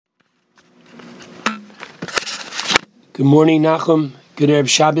Good morning, Nachum. Good Erev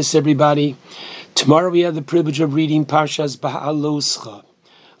Shabbos, everybody. Tomorrow we have the privilege of reading Parshas Ba'aloscha.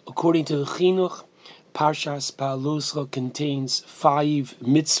 According to the Chinuch, Parshas Ba'aloscha contains 5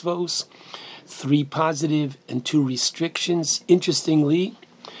 mitzvos, 3 positive and 2 restrictions. Interestingly,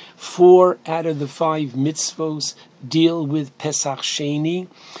 4 out of the 5 mitzvos deal with Pesach Sheni,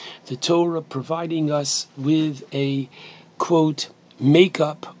 the Torah providing us with a, quote,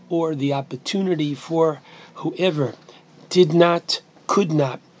 makeup or the opportunity for whoever could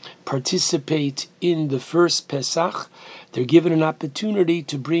not participate in the first Pesach. They're given an opportunity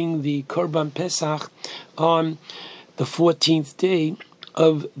to bring the Korban Pesach on the 14th day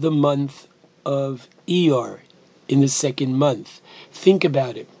of the month of Iyar, in the second month. Think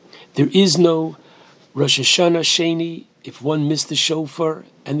about it. There is no Rosh Hashanah Sheni if one missed the shofar,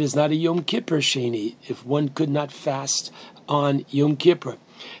 and there's not a Yom Kippur Sheni if one could not fast on Yom Kippur.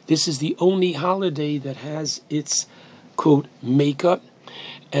 This is the only holiday that has its, quote, makeup.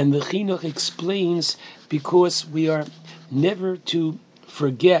 And the Chinuch explains because we are never to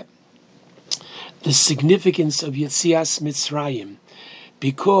forget the significance of Yetzias Mitzrayim,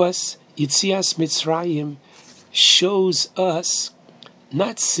 because Yetzias Mitzrayim shows us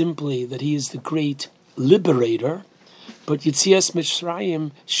not simply that he is the great liberator, but Yetzias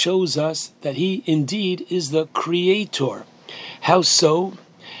Mitzrayim shows us that he indeed is the creator. How so?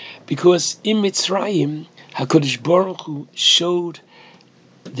 Because in Mitzrayim, HaKadosh Baruch Hu showed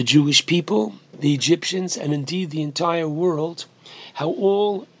the Jewish people, the Egyptians, and indeed the entire world, how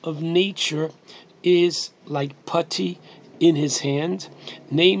all of nature is like putty in his hand,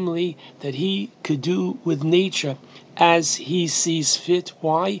 namely that he could do with nature as he sees fit.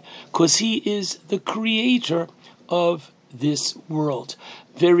 Why? Because he is the creator of this world.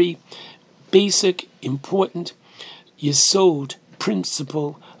 Very basic, important yesod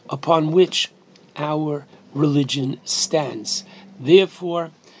principle upon which our religion stands.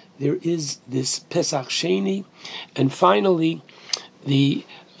 Therefore, there is this Pesach Sheni, and finally, the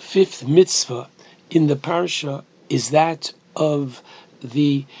 5th mitzvah in the parsha is that of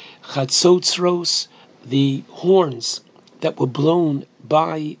the Chatzotzros, the horns that were blown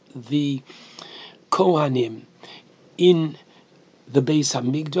by the Kohanim in the Beis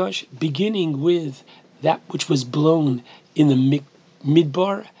HaMikdash, beginning with that which was blown in the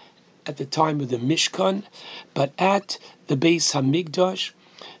Midbar at the time of the Mishkan, but at the Beis HaMikdash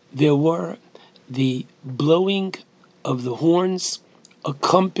there were the blowing of the horns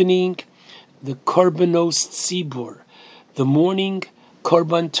accompanying the Korbanos Tzibur, the morning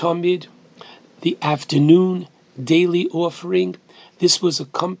Korban Tamid, the afternoon daily offering. This was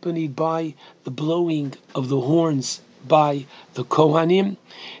accompanied by the blowing of the horns by the Kohanim,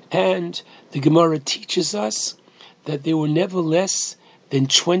 and the Gemara teaches us that there were never less than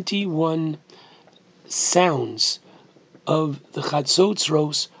 21 sounds of the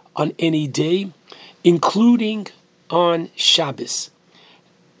Chatzotzros on any day, including on Shabbos.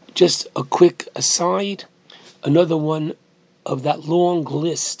 Just a quick aside, another one of that long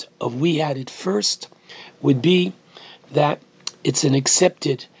list of we had it first would be that it's an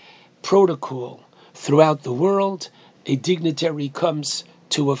accepted protocol throughout the world. A dignitary comes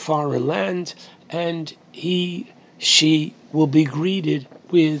to a foreign land and she will be greeted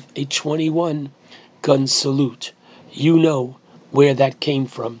with a 21-gun salute. You know where that came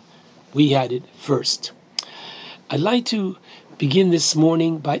from. We had it first. I'd like to begin this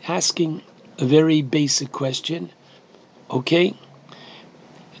morning by asking a very basic question. Okay?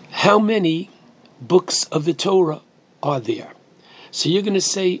 How many books of the Torah are there? So you're going to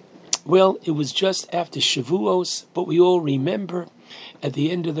say, well, it was just after Shavuos, but we all remember at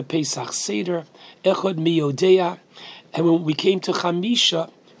the end of the Pesach Seder, Echad Miyodea, and when we came to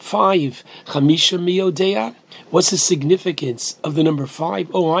Chamisha, 5, Chamisha Miyodea, what's the significance of the number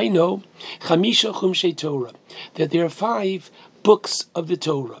 5? Oh, I know, Chamisha Chumshei Torah, that there are 5 books of the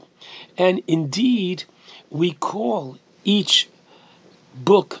Torah. And indeed, we call each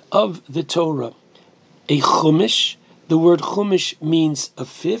book of the Torah a Chumash. The word Chumash means a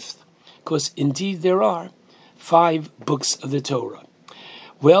 5th, because indeed there are 5 books of the Torah.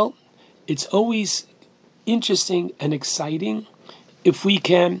 Well, it's always interesting and exciting if we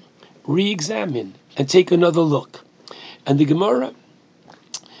can re-examine and take another look. And the Gemara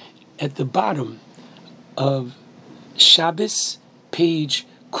at the bottom of Shabbos, page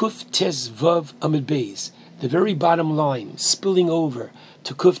Kuf Tes Vav Amud Beis, the very bottom line, spilling over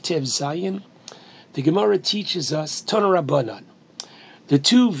to Kuf Tev Zayin, the Gemara teaches us Tana Rabbanan. The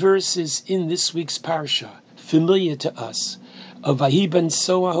 2 verses in this week's parsha, familiar to us, of Vahiban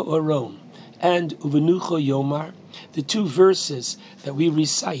Soah Ha'aron and Uvenucho Yomar, the 2 verses that we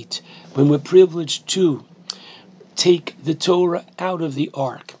recite when we're privileged to take the Torah out of the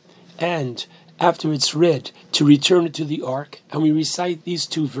ark, and after it's read, to return it to the ark, and we recite these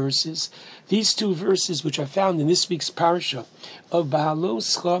two verses which are found in this week's parsha of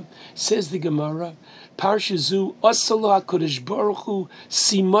Bahaloscha, says the Gemara, Parsha Zu, Asala HaKadosh Baruch Hu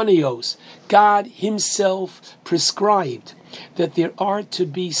Simonios. God Himself prescribed that there are to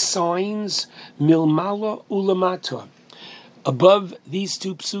be signs, milmala ulamata, above these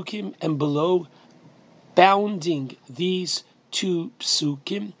two psukim and below, bounding these two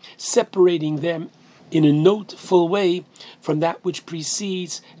psukim, separating them in a noteful way from that which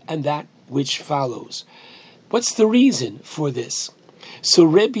precedes and that which follows. What's the reason for this? So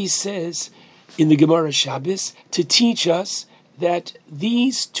Rebbe says in the Gemara Shabbos to teach us that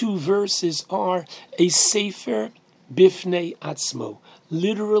these two verses are a sefer bifnei atzmo,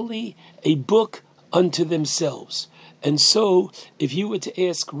 literally a book unto themselves. And so, if you were to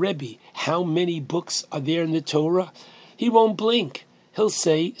ask Rebbe how many books are there in the Torah, he won't blink. He'll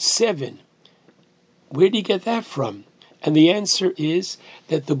say 7. Where do you get that from? And the answer is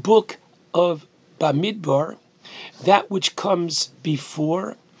that the book of Bamidbar, that which comes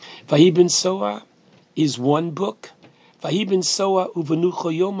before Vayibin Soa, is one book. Vayibin Soa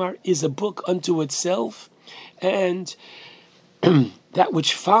Uvanucho Yomar is a book unto itself, and that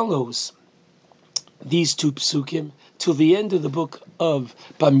which follows these two psukim till the end of the book of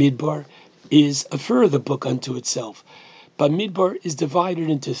Bamidbar is a further book unto itself. Bamidbar is divided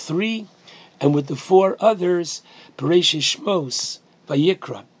into 3, and with the 4 others, Bereshis, Shmos,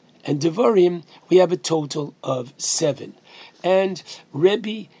 Vayikra, and Devarim, we have a total of 7. And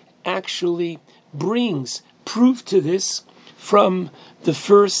Rebbe actually brings proof to this from the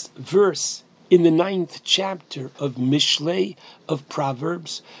first verse in the 9th chapter of Mishlei, of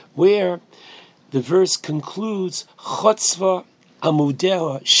Proverbs, where the verse concludes, Chotzva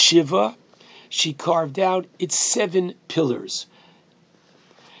Amudeha Shiva, she carved out its 7 pillars.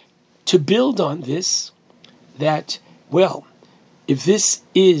 To build on this, that, well, if this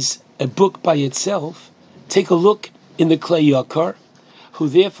is a book by itself, take a look in the Klei Yakar, who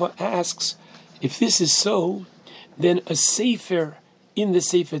therefore asks, if this is so, then a sefer in the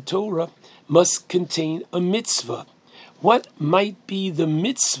Sefer Torah must contain a mitzvah. What might be the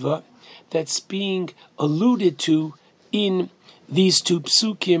mitzvah that's being alluded to in these two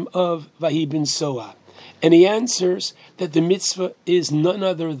psukim of Vayibin Soa? And he answers that the mitzvah is none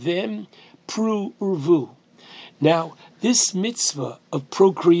other than Pru Urvu. Now, this mitzvah of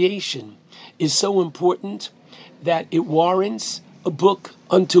procreation is so important that it warrants a book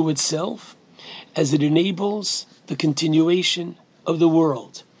unto itself, as it enables the continuation of the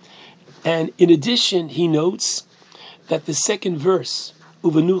world. And in addition, he notes that the second verse,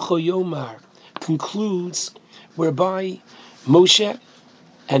 Uvanucho Yomar, concludes whereby Moshe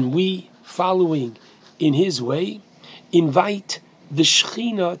and we, following in his way, invite the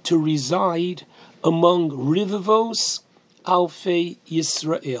Shechina to reside among Rivavos Alfei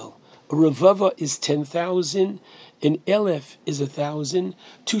Yisrael. A Rivava is 10,000, an Elef is 1,000,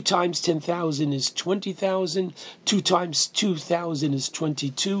 2 times 10,000 is 20,000, 2 times 2,000 is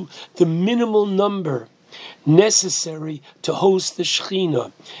 22, the minimal number necessary to host the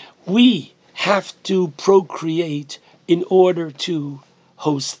Shechina. We have to procreate in order to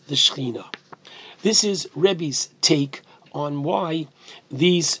host the Shechina. This is Rebbe's take on why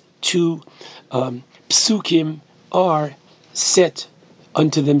these two psukim are set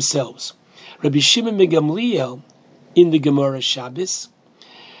unto themselves. Rabbi Shimon ben Gamliel in the Gemara Shabbos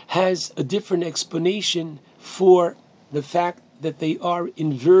has a different explanation for the fact that they are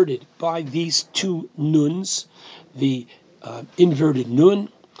inverted by these 2 nuns, the inverted nun,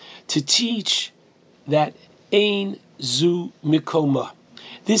 to teach that Ein Zu Mikoma.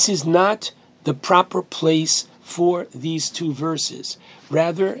 This is not the proper place for these 2 verses.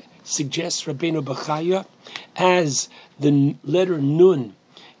 Rather, suggests Rabbeinu Bachaya, as the letter Nun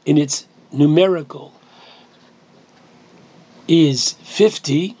in its numerical is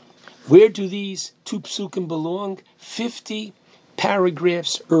 50, where do these 2 psukim belong? 50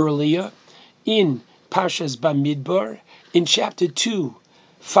 paragraphs earlier in Parshas Bamidbar, in chapter 2,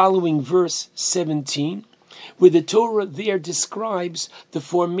 following verse 17, where the Torah there describes the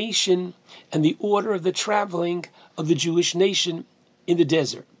formation and the order of the traveling of the Jewish nation in the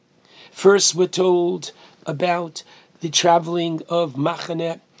desert. First, we're told about the traveling of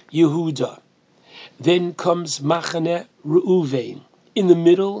Machane Yehuda. Then comes Machane Reuven. In the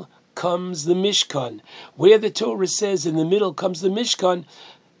middle comes the Mishkan. Where the Torah says in the middle comes the Mishkan,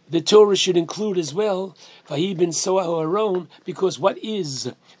 the Torah should include as well Vahi ben Soah Aron, because what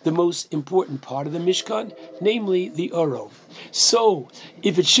is the most important part of the Mishkan? Namely, the Oro. So,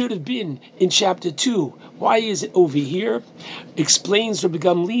 if it should have been in chapter 2, why is it over here? Explains Rabbi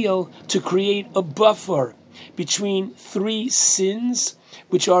Gamliel to create a buffer between 3 sins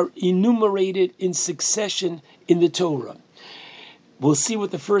which are enumerated in succession in the Torah. We'll see what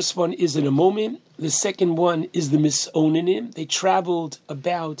the first one is in a moment. The second one is the Misonanim. They traveled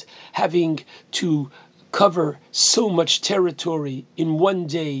about having to cover so much territory in one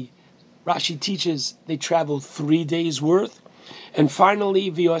day. Rashi teaches they traveled 3 days worth. And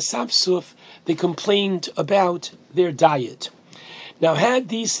finally, V'yosafsuf, they complained about their diet. Now, had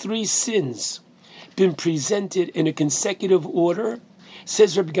these 3 sins been presented in a consecutive order,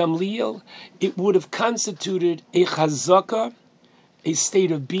 says Rabbi Gamliel, it would have constituted a chazaka, a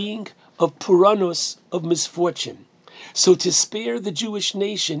state of being, of puranos, of misfortune. So to spare the Jewish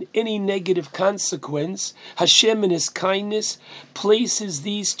nation any negative consequence, Hashem in His kindness places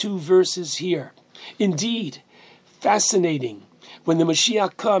these 2 verses here. Indeed, fascinating. When the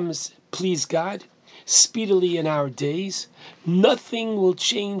Mashiach comes, please God, speedily in our days, nothing will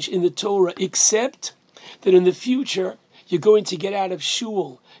change in the Torah except that in the future you're going to get out of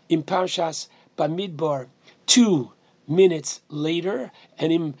shul in Parshas Bamidbar 2 minutes later,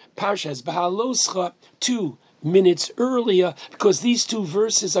 and in Parshas Ba'aloscha 2 minutes earlier, because these 2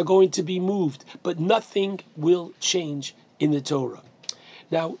 verses are going to be moved, but nothing will change in the Torah.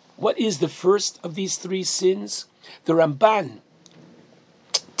 Now, what is the first of these 3 sins? The Ramban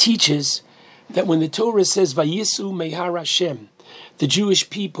teaches that when the Torah says Vayisu Mehar Hashem, the Jewish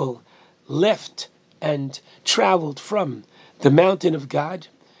people left and traveled from the mountain of God,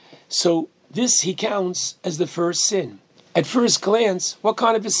 so this he counts as the first sin. At first glance, what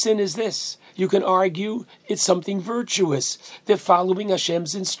kind of a sin is this? You can argue it's something virtuous. They're following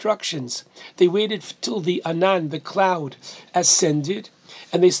Hashem's instructions. They waited till the Anan, the cloud, ascended,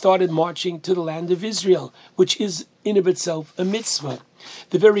 and they started marching to the land of Israel, which is in of itself a mitzvah.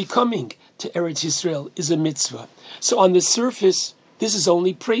 The very coming to Eretz Yisrael is a mitzvah. So on the surface, this is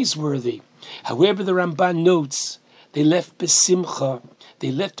only praiseworthy. However, the Ramban notes, they left besimcha,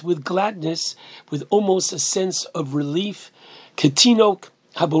 they left with gladness, with almost a sense of relief. Ketinok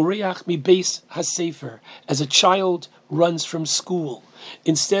haboreach mi beis hasefer, as a child runs from school.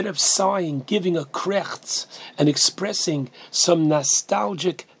 Instead of sighing, giving a krechts, and expressing some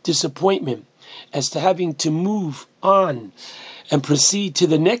nostalgic disappointment as to having to move on and proceed to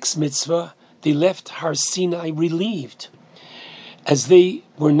the next mitzvah, they left Har Sinai relieved, as they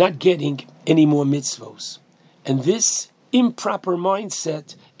were not getting any more mitzvos. And this improper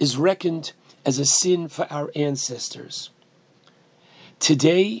mindset is reckoned as a sin for our ancestors.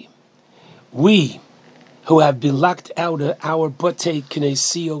 Today, we who have been locked out of our Batei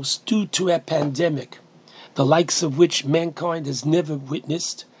Knesios due to a pandemic, the likes of which mankind has never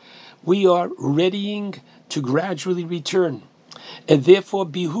witnessed, we are readying to gradually return. It therefore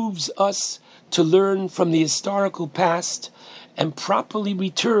behooves us to learn from the historical past and properly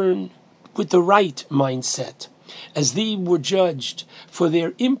return with the right mindset. As they were judged for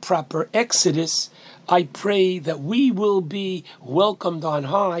their improper exodus, I pray that we will be welcomed on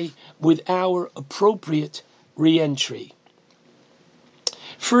high with our appropriate re-entry.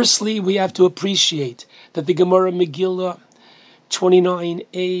 Firstly, we have to appreciate that the Gemara Megillah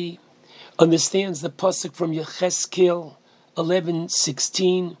 29a understands the pasuk from Yecheskel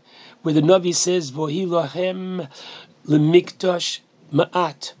 11:16, where the Navi says, "Vohi lahem lemikdash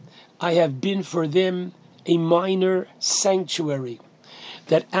ma'at." I have been for them a minor sanctuary.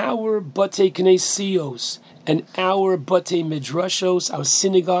 That our Batei Knesios and our Batei Midrashos, our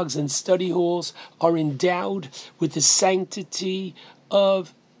synagogues and study halls, are endowed with the sanctity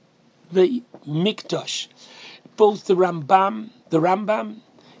of the Mikdash. Both the Rambam,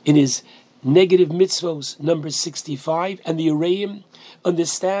 in his Negative Mitzvos, number 65, and the Ureim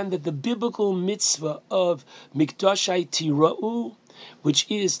understand that the biblical mitzvah of Mikdashai Tira'u, which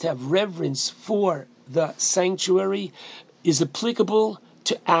is to have reverence for the sanctuary, is applicable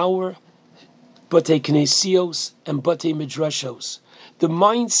to our Batei Knesios and Batei Midrashos. The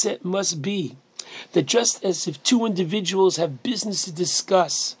mindset must be that just as if 2 individuals have business to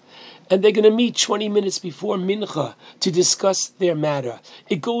discuss, and they're going to meet 20 minutes before Mincha to discuss their matter,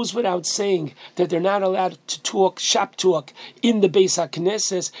 it goes without saying that they're not allowed to talk shop talk in the Beis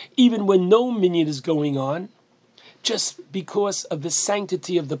HaKnesses, even when no minyan is going on, just because of the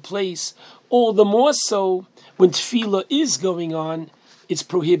sanctity of the place. All the more so when tefillah is going on, it's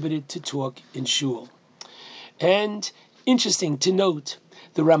prohibited to talk in shul. And interesting to note,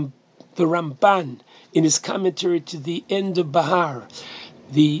 the Ramban, in his commentary to the end of Bahar,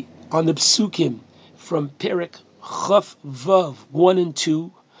 on the psukim from Perek Chaf Vav 1 and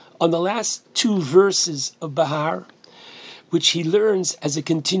 2, on the last two verses of Bahar, which he learns as a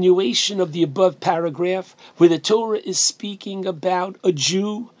continuation of the above paragraph, where the Torah is speaking about a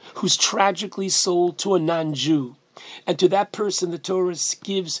Jew who's tragically sold to a non-Jew. And to that person, the Torah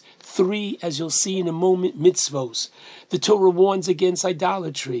gives three, as you'll see in a moment, mitzvos. The Torah warns against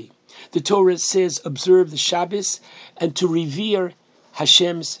idolatry. The Torah says, observe the Shabbos and to revere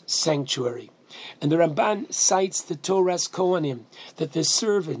Hashem's sanctuary. And the Ramban cites the Torah's Kohanim, that the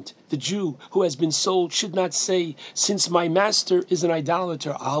servant, the Jew who has been sold, should not say, since my master is an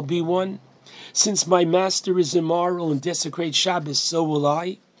idolater, I'll be one. Since my master is immoral and desecrates Shabbos, so will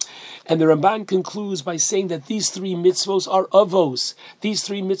I. And the Ramban concludes by saying that these three mitzvos are avos. These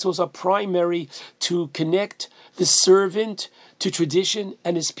three mitzvos are primary to connect the servant to tradition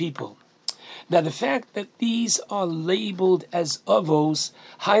and his people. Now, the fact that these are labeled as avos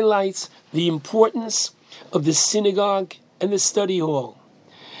highlights the importance of the synagogue and the study hall.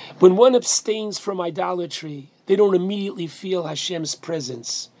 When one abstains from idolatry, they don't immediately feel Hashem's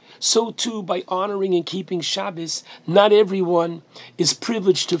presence. So too, by honoring and keeping Shabbos, not everyone is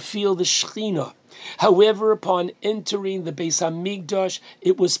privileged to feel the Shekhinah. However, upon entering the Beis HaMikdash,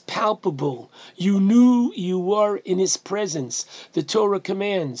 it was palpable. You knew you were in his presence. The Torah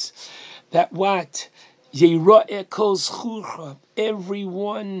commands that what? Yera'eh kol zchurcha.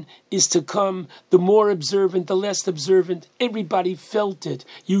 Everyone is to come, the more observant, the less observant. Everybody felt it.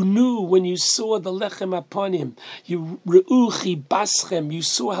 You knew when you saw the lechem upon him. You re'uchi baschem. You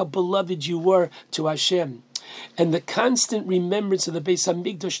saw how beloved you were to Hashem. And the constant remembrance of the Beis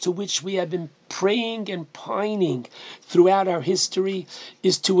HaMikdash, to which we have been praying and pining throughout our history,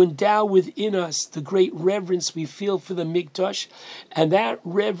 is to endow within us the great reverence we feel for the Mikdash, and that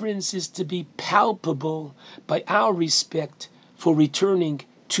reverence is to be palpable by our respect for returning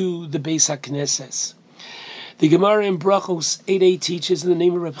to the Beis HaKnesses. The Gemara in Brachos 8a teaches in the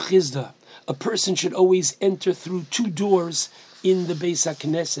name of Reb Chizda, a person should always enter through two doors in the Beis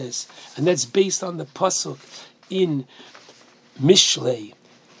HaKnesses, and that's based on the pasuk in Mishlei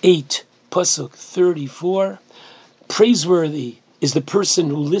 8, pasuk 34. Praiseworthy is the person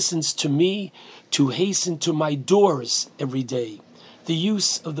who listens to me to hasten to my doors every day. The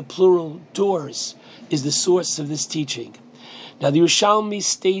use of the plural doors is the source of this teaching. Now, the Yerushalmi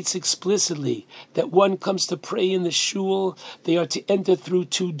states explicitly that one comes to pray in the shul, they are to enter through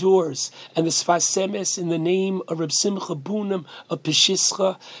two doors. And the Sfas Emes, in the name of Reb Simcha Bunim of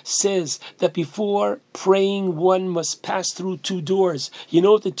Peshischa, says that before praying, one must pass through two doors. You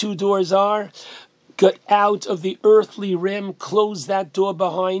know what the two doors are? Get out of the earthly realm, close that door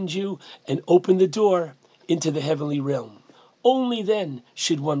behind you, and open the door into the heavenly realm. Only then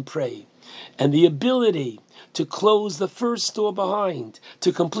should one pray. And the ability to close the first door behind,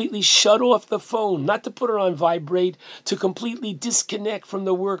 to completely shut off the phone, not to put it on vibrate, to completely disconnect from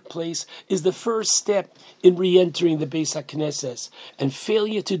the workplace, is the first step in re-entering the Beis HaKnesses. And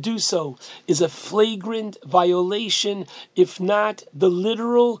failure to do so is a flagrant violation, if not the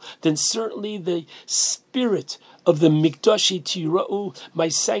literal, then certainly the spirit of the Mikdashi Tira'u, my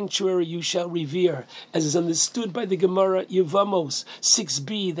sanctuary you shall revere, as is understood by the Gemara Yevamos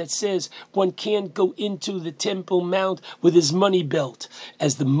 6b, that says one can't go into the Temple Mount with his money belt.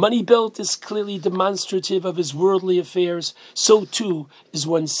 As the money belt is clearly demonstrative of his worldly affairs, so too is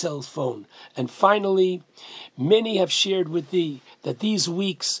one's cell phone. And finally, many have shared with thee that these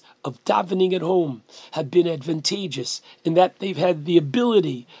weeks of davening at home have been advantageous in that they've had the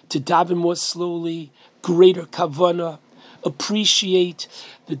ability to daven more slowly, greater kavanah, appreciate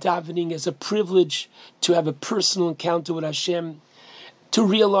the davening as a privilege to have a personal encounter with Hashem, to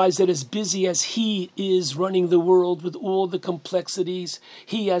realize that as busy as He is running the world with all the complexities,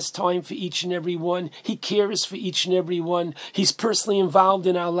 He has time for each and every one. He cares for each and every one. He's personally involved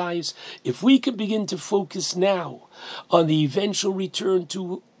in our lives. If we could begin to focus now on the eventual return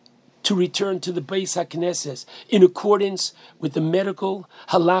to the Beis HaKnesses in accordance with the medical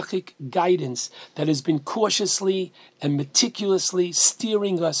halachic guidance that has been cautiously and meticulously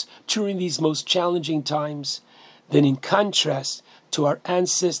steering us during these most challenging times, then in contrast to our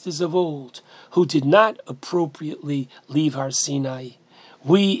ancestors of old who did not appropriately leave Har Sinai,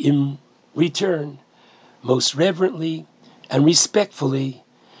 we in return most reverently and respectfully,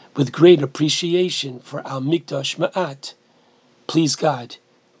 with great appreciation for our Mikdash Ma'at, please God,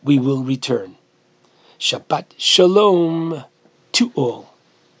 we will return. Shabbat Shalom to all.